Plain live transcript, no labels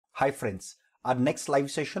Hi friends, our next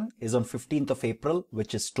live session is on 15th of April,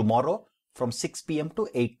 which is tomorrow from 6 p.m. to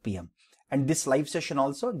 8 p.m. And this live session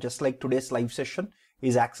also, just like today's live session,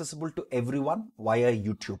 is accessible to everyone via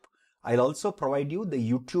YouTube. I'll also provide you the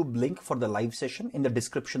YouTube link for the live session in the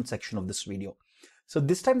description section of this video. So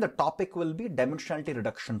this time the topic will be dimensionality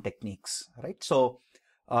reduction techniques, right? So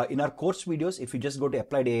in our course videos, if you just go to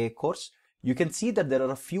Applied AI course, you can see that there are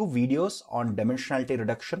a few videos on dimensionality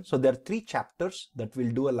reduction. So there are 3 chapters that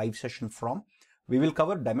we'll do a live session from. We will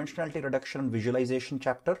cover dimensionality reduction and visualization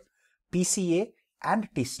chapter, PCA and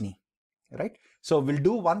t-SNE, right? So we'll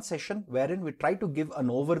do one session wherein we try to give an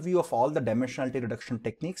overview of all the dimensionality reduction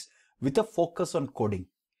techniques with a focus on coding.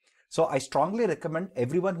 So I strongly recommend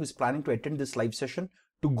everyone who is planning to attend this live session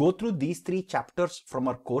to go through these 3 chapters from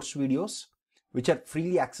our course videos, which are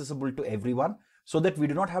freely accessible to everyone, so that we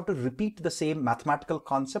do not have to repeat the same mathematical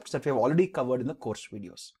concepts that we have already covered in the course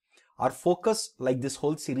videos. Our focus, like this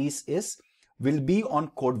whole series will be on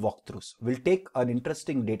code walkthroughs. We'll take an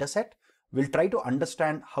interesting data set. We'll try to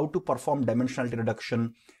understand how to perform dimensionality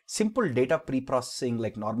reduction, simple data pre-processing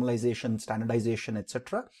like normalization, standardization,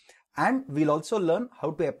 etc. And we'll also learn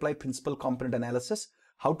how to apply principal component analysis,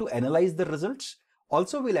 how to analyze the results.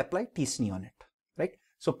 Also, we'll apply t-SNE on it, right?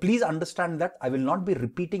 So please understand that I will not be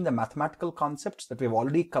repeating the mathematical concepts that we've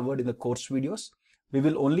already covered in the course videos. We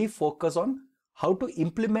will only focus on how to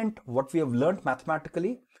implement what we have learned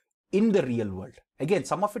mathematically in the real world. Again,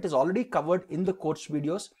 some of it is already covered in the course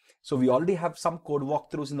videos. So we already have some code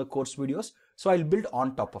walkthroughs in the course videos. So I'll build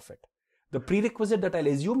on top of it. The prerequisite that I'll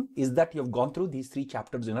assume is that you have gone through these 3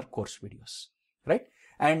 chapters in our course videos, right?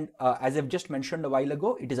 And as I've just mentioned a while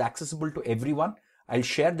ago, it is accessible to everyone. I'll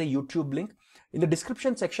share the YouTube link. In the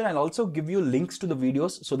description section, I'll also give you links to the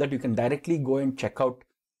videos so that you can directly go and check out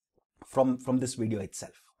from this video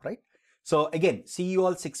itself, right? So again, see you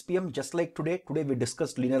all 6 p.m. just like today. Today we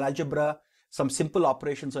discussed linear algebra, some simple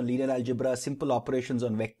operations on linear algebra, simple operations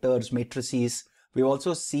on vectors, matrices. We've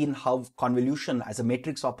also seen how convolution as a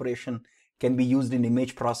matrix operation can be used in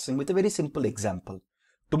image processing with a very simple example.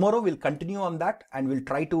 Tomorrow we'll continue on that and we'll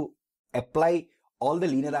try to apply all the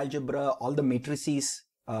linear algebra, all the matrices,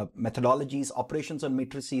 methodologies, operations on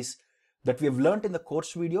matrices that we have learned in the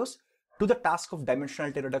course videos to the task of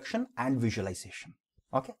dimensionality reduction and visualization.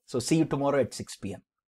 Okay, so see you tomorrow at 6 p.m.